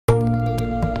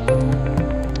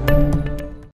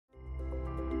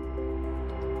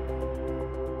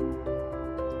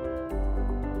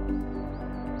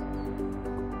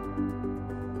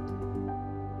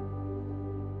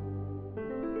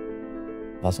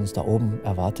Was uns da oben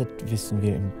erwartet, wissen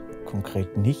wir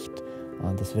konkret nicht.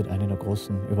 Das wird eine der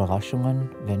großen Überraschungen,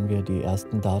 wenn wir die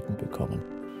ersten Daten bekommen.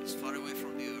 It's far away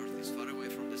from the Earth, it's far away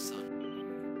from the Sun.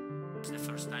 It's the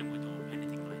first time we do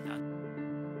anything like that.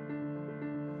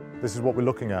 This is what we're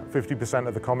looking at. 50%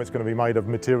 of the comet's going to be made of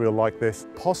material like this.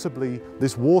 Possibly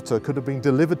this water could have been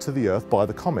delivered to the Earth by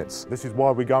the comets. This is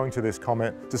why we're going to this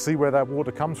comet, to see where that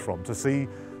water comes from, to see,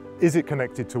 is it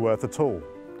connected to Earth at all?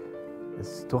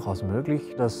 Es ist durchaus möglich,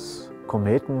 dass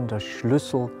Kometen der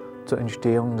Schlüssel zur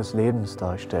Entstehung des Lebens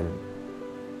darstellen.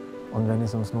 Und wenn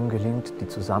es uns nun gelingt, die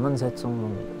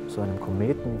Zusammensetzung so einem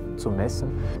Kometen zu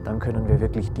messen, dann können wir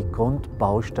wirklich die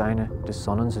Grundbausteine des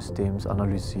Sonnensystems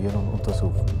analysieren und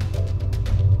untersuchen.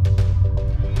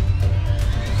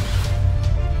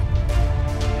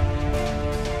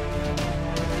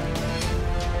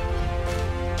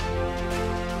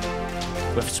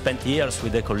 We've spent years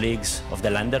with the colleagues of the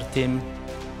lander team,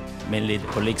 mainly the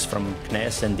colleagues from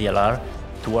CNES and DLR,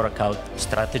 to work out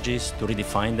strategies, to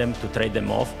redefine them, to trade them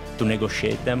off, to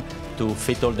negotiate them, to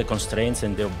fit all the constraints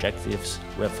and the objectives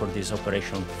we have for this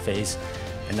operation phase.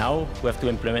 And now we have to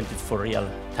implement it for real.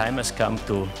 Time has come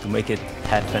to make it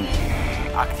happen.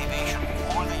 Activation,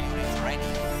 all the units ready.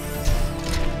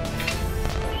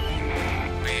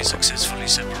 We successfully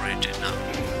separated now.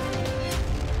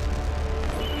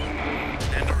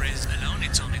 Lander is alone,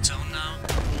 it's on its own now.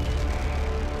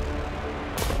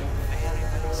 Very,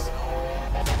 very slow.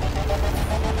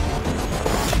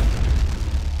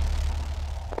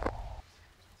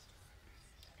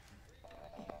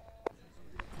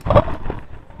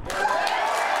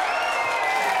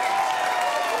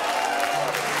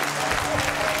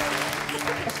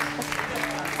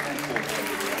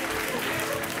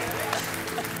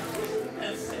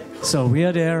 So we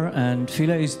are there, and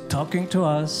Philae is talking to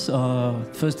us.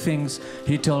 First things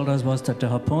he told us was that the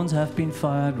harpoons have been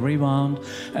fired, rewound,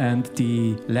 and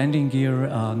the landing gear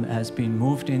has been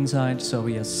moved inside. So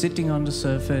we are sitting on the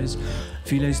surface.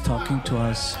 Philae is talking to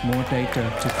us. More data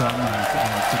to come and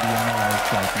to be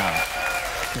analyzed right now.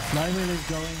 The flywheel is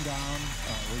going down,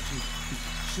 which it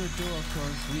should do, of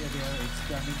course. We are there. It's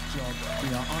done its job. We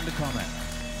are on the comet.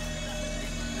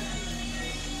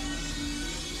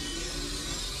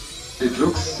 It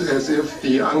looks as if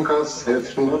the anchors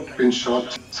have not been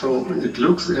shot, so it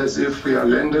looks as if we are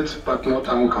landed but not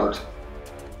anchored.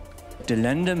 The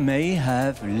lander may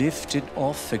have lifted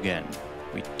off again.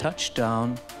 We touch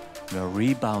down, we're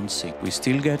rebouncing. We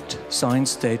still get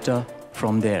science data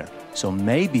from there. So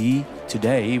maybe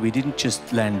today we didn't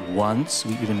just land once,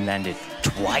 we even landed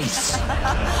twice.